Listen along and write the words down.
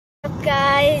What's up,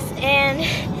 guys? And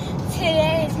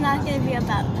today is not going to be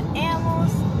about the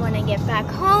animals. When I get back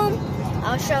home,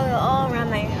 I'll show you all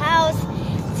around my house.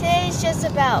 Today's just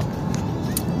about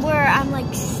where I'm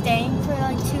like staying for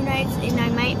like 2 nights, and I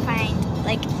might find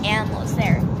like animals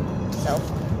there. So,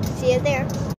 see you there.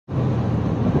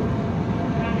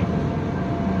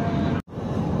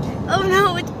 Oh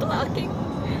no, it's blocking.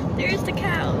 There's the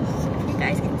cows, if you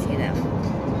guys can see them.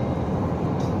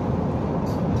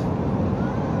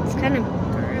 It's kind of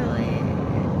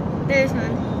early. There's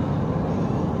one.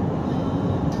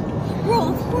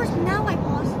 Bro, of course, now I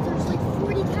lost. There's like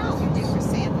 40 cows. You do for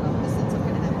saying the opposites are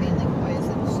going to have mainly boys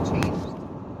and it's changed.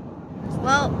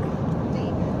 Well,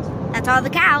 that's all the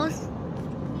cows.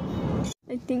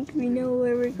 I think we know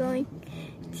where we're going.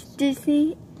 It's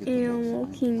Disney Animal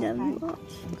Kingdom.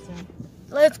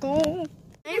 Let's go.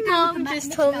 My mom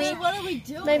just told me.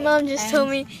 My mom just told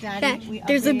me that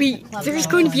there's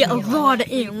going to be a lot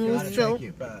of animals. So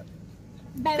it's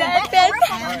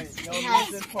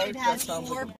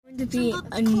going to be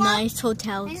a nice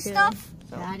hotel too.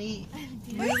 Daddy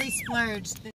really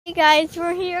splurged. Hey guys,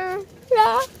 we're here.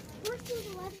 Yeah.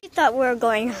 She thought we were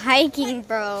going hiking,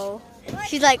 bro.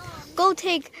 She's like, go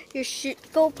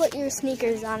put your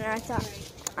sneakers on. And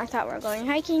I thought we were going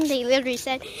hiking. They literally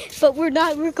said, but we're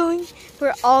not. We're going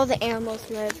where all the animals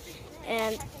live.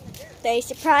 And they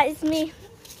surprised me.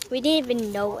 We didn't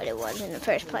even know what it was in the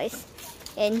first place.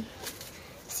 And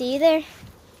see you there.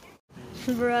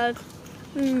 Bruh,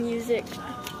 music.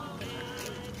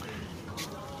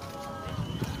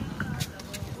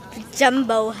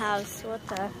 Jumbo house. What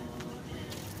the?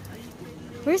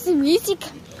 Where's the music?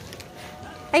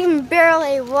 I can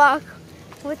barely walk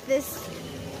with this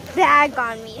bag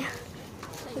on me.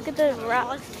 Look at the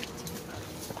rock.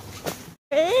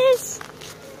 There it is.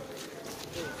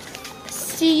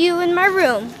 See you in my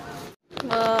room.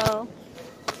 Whoa.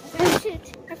 Oh,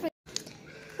 shit.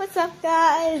 What's up,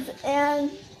 guys? And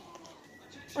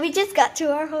we just got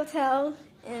to our hotel,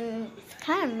 and it's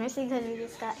kind of messy because we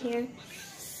just got here.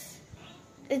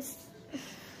 It's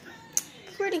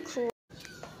pretty cool.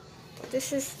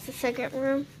 This is the second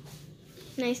room.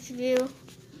 Nice view.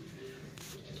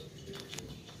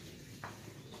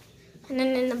 And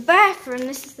then in the bathroom,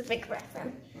 this is the big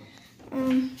bathroom.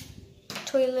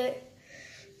 Toilet.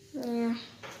 Yeah.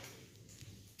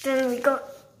 Then we got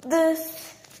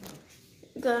this.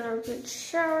 We got our good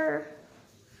shower.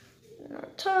 And our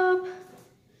tub.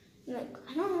 And like,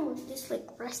 I don't know what this like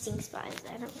resting spot is.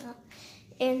 I don't know.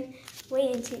 And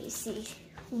wait until you see.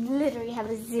 We literally have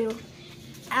a zoo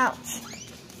out.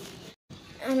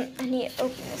 And I need to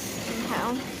open this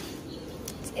somehow.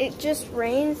 It just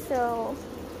rained, so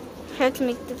I have to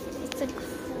make it's like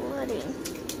flooding.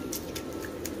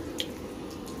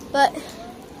 But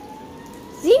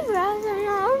zebras are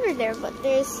not over there, but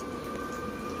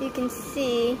you can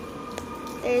see,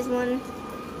 there's one,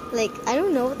 like, I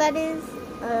don't know what that is,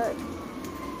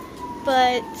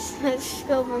 but let's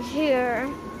go over here,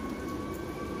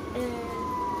 and,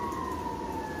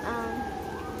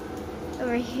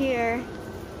 over here,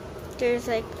 there's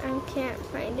like, I can't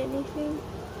find anything.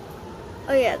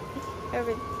 Oh yeah,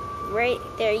 over right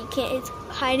there, you can't, it's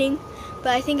hiding, but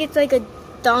I think it's like a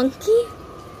donkey.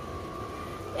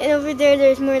 And over there,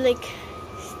 there's more like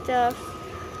stuff.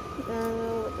 I don't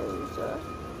know what those are.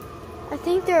 I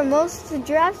think most of the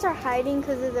giraffes are hiding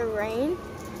because of the rain.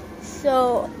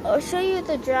 So I'll show you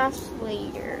the giraffes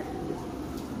later.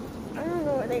 I don't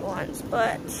know what they want,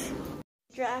 but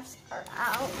giraffes are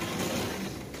out.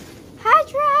 Hi,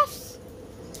 giraffes!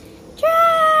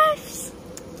 Giraffes!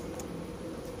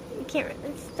 You can't really,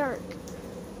 it's dark.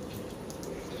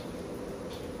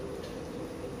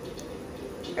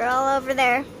 They're all over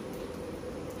there.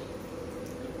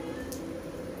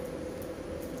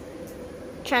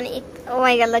 Trying to eat. Oh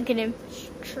my god, look at him.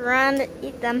 Trying to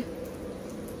eat them.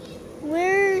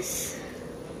 Where's.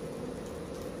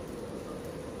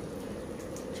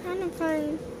 Trying to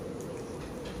find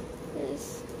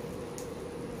this.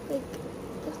 Like,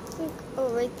 it's like, oh,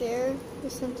 right there.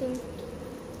 There's something.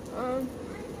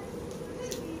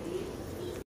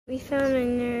 We found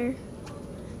in there.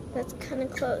 That's kind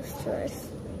of close to us.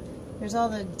 There's all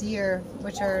the deer,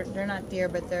 which are, they're not deer,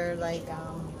 but they're like,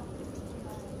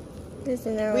 There's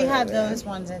another we one have over there. those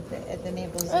ones at the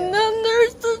Naples Zoo. And then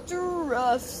there's the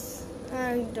giraffes.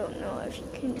 I don't know if you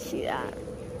can see that.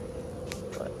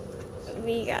 But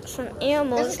we got some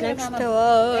animals next to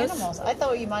us. Animals. I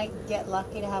thought you might get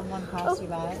lucky to have one pass you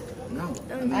by. No.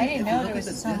 I didn't know there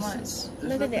was so much.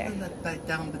 Look at there. Back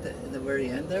down at the very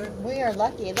end there. We are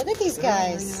lucky. Look at these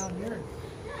guys.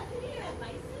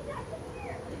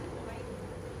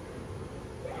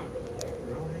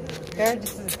 They're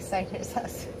just as excited as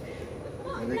us.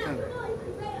 Here they come.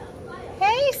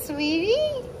 Hey,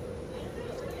 sweetie.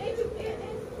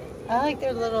 I like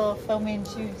their little foaming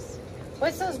shoes.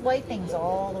 What's those white things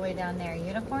all the way down there?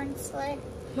 Unicorns, sleigh?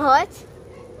 What?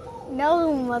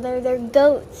 No, Mother, they're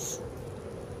goats.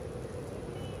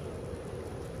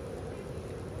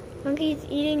 Look, he's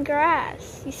eating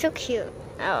grass. He's so cute.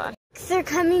 Oh, they're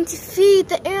coming to feed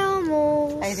the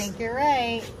animals. I think you're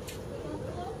right.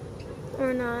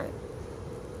 Or not.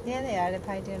 Yeah, they are. They're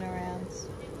probably doing our rounds.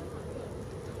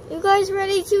 You guys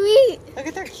ready to eat? Look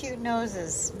at their cute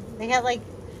noses. They got like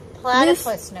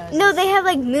platypus noses. No, they have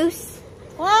like moose.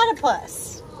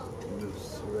 Platypus.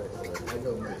 Moose. Right. I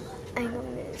go moose. I know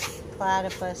moose.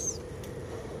 Platypus.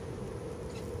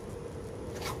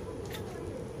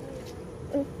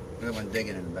 There's one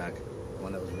digging in the back.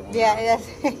 One that was rolling. Yeah,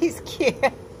 he's cute.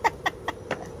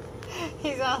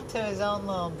 He's off to his own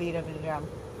little beat of a drum.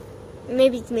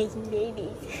 Maybe it's making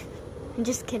babies. I'm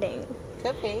just kidding.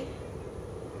 Could be.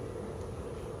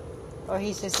 Or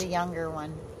he's just a younger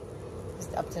one.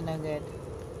 Just up to no good.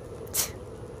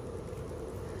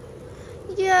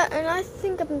 Yeah, and I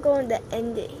think I'm going to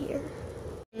end it here.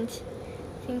 And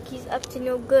I think he's up to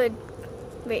no good.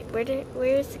 Wait,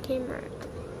 where's the camera?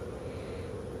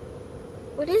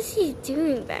 What is he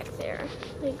doing back there?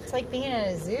 Like, It's like being at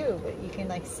a zoo, but you can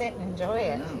like sit and enjoy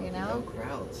it, you No know?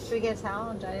 crowds. Should we get a towel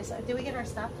and dry this? Did we get our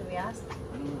stuff? Did we ask?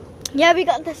 I don't know. yeah, we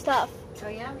got the stuff. Oh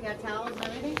yeah, we got towels and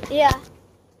everything? Yeah.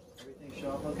 Everything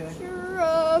show up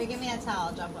okay? Hey, give me a towel,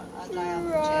 I'll dry off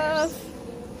the chairs.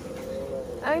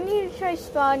 I need to try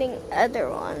spotting other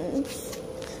ones.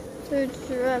 There's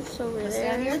giraffes over Wanna there.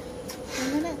 stand here for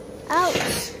a minute? Ouch.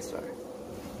 Sorry.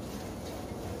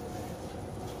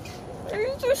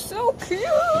 These are so cute. I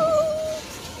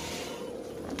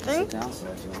think.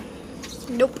 Downstairs, you want?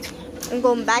 Nope. I'm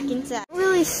going back inside. I don't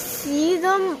really see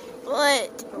them,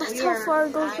 but that's how far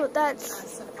it goes. But that's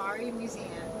Safari Museum.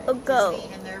 a go.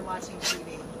 Disney, and they're watching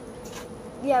TV.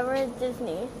 Yeah, we're at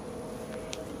Disney.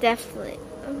 Definitely.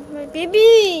 Oh, my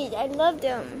baby! I love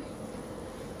them.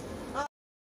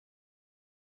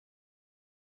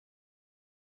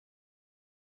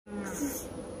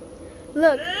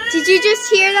 Look, did you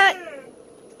just hear that?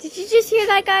 Did you just hear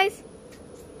that, guys?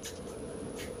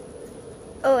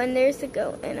 Oh, and there's the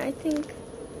goat, and I think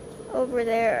over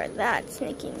there that's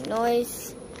making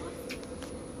noise.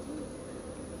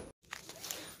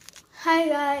 Hi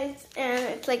guys, and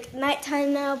it's like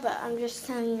nighttime now, but I'm just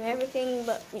telling you everything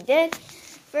what we did.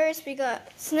 First we got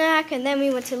snack, and then we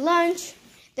went to lunch,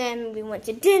 then we went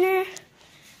to dinner,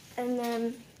 and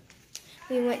then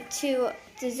we went to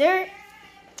dessert,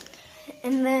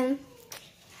 and then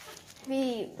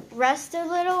we rested a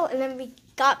little, and then we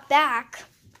got back,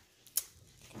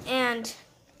 and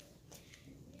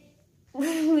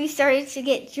we started to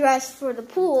get dressed for the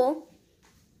pool,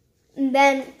 and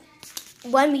then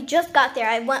when we just got there,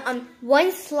 I went on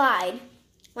one slide,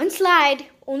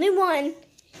 only one.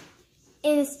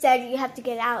 Instead, you have to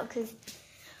get out because,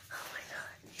 oh my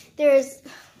God, there's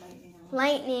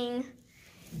lightning,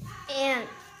 and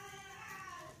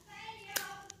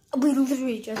we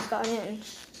literally just got in.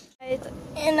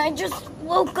 And I just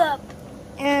woke up,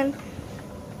 and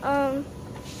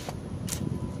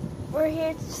we're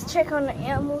here to just check on the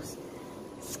animals.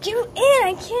 Scoot in,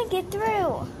 I can't get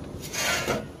through.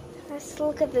 Let's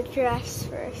look at the giraffes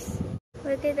first.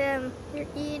 Look at them. They're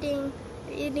eating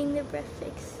the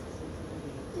breakfast.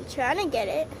 They're trying to get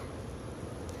it.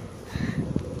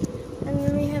 And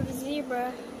then we have a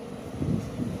zebra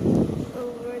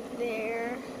over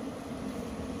there.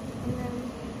 And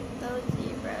then those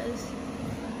zebras.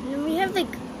 And then we have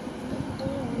like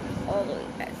all the way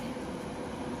back.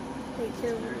 Like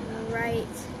to right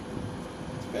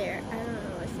there. I don't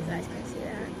know if you guys can see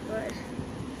that,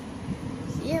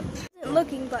 but yep.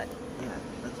 Looking, but Yeah,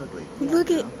 that's ugly.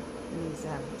 look at He's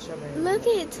look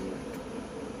at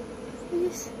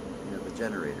these You know, the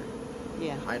generator.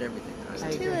 Yeah. Hide everything. Hide I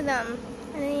everything. two of them.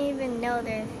 I didn't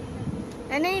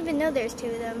even know there's two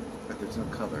of them. But there's no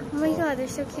cover. Oh my God, they're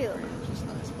so cute. It's just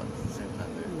nice, but at the same time,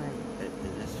 it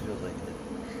just feels like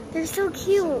They're so there's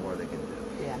cute. some more they can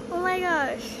do. Yeah. Oh my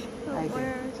gosh. Oh, I agree. where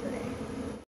are they?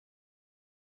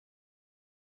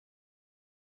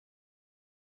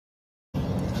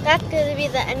 That's gonna be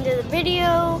the end of the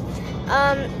video.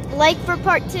 Like for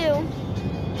part 2.